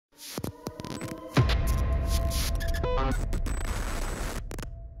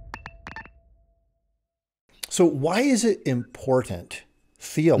So why is it important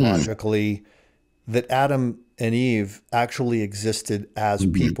theologically that Adam and Eve actually existed as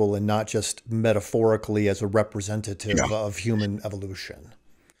people and not just metaphorically as a representative of human evolution?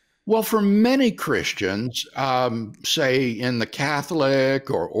 Well, for many Christians, say in the Catholic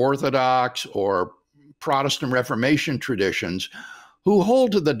or Orthodox or Protestant Reformation traditions, who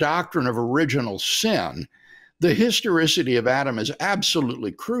hold to the doctrine of original sin, the historicity of Adam is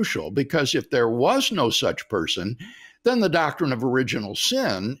absolutely crucial, because if there was no such person, then the doctrine of original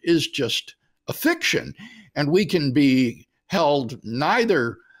sin is just a fiction, and we can be held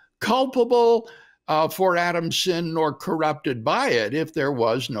neither culpable for Adam's sin nor corrupted by it if there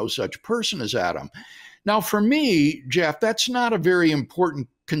was no such person as Adam. Now, for me, Jeff, that's not a very important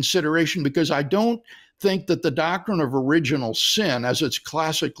consideration, because I don't think that the doctrine of original sin, as it's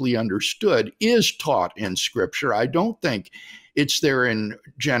classically understood, is taught in Scripture. I don't think it's there in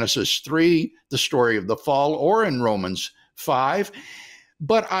Genesis 3, the story of the fall, or in Romans 5.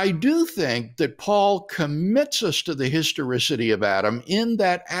 But I do think that Paul commits us to the historicity of Adam, in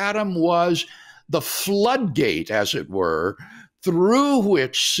that Adam was the floodgate, as it were, through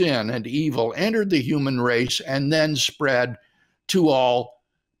which sin and evil entered the human race and then spread to all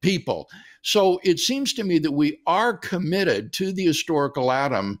people. So it seems to me that we are committed to the historical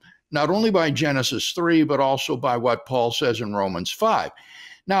Adam, not only by Genesis 3, but also by what Paul says in Romans 5.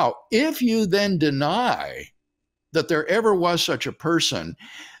 Now, if you then deny that there ever was such a person,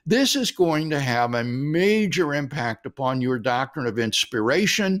 this is going to have a major impact upon your doctrine of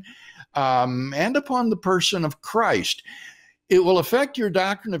inspiration and upon the person of Christ. It will affect your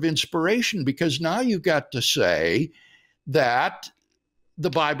doctrine of inspiration, because now you've got to say that the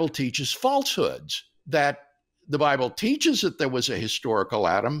Bible teaches falsehoods, that the Bible teaches that there was a historical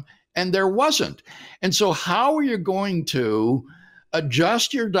Adam and there wasn't. And so how are you going to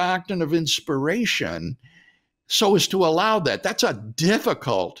adjust your doctrine of inspiration so as to allow that? That's a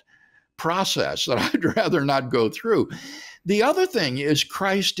difficult process that I'd rather not go through. The other thing is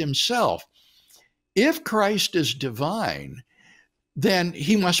Christ himself. If Christ is divine, then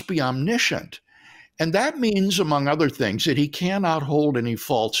he must be omniscient. And that means, among other things, that he cannot hold any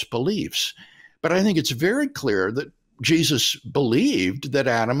false beliefs. But I think it's very clear that Jesus believed that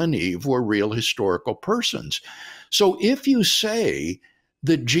Adam and Eve were real historical persons. So if you say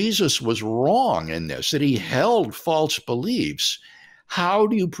that Jesus was wrong in this, that he held false beliefs, how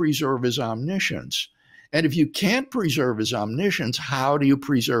do you preserve his omniscience? And if you can't preserve his omniscience, how do you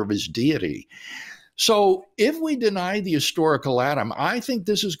preserve his deity? So if we deny the historical Adam, I think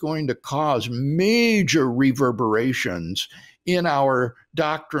this is going to cause major reverberations in our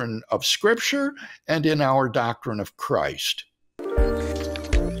doctrine of Scripture and in our doctrine of Christ.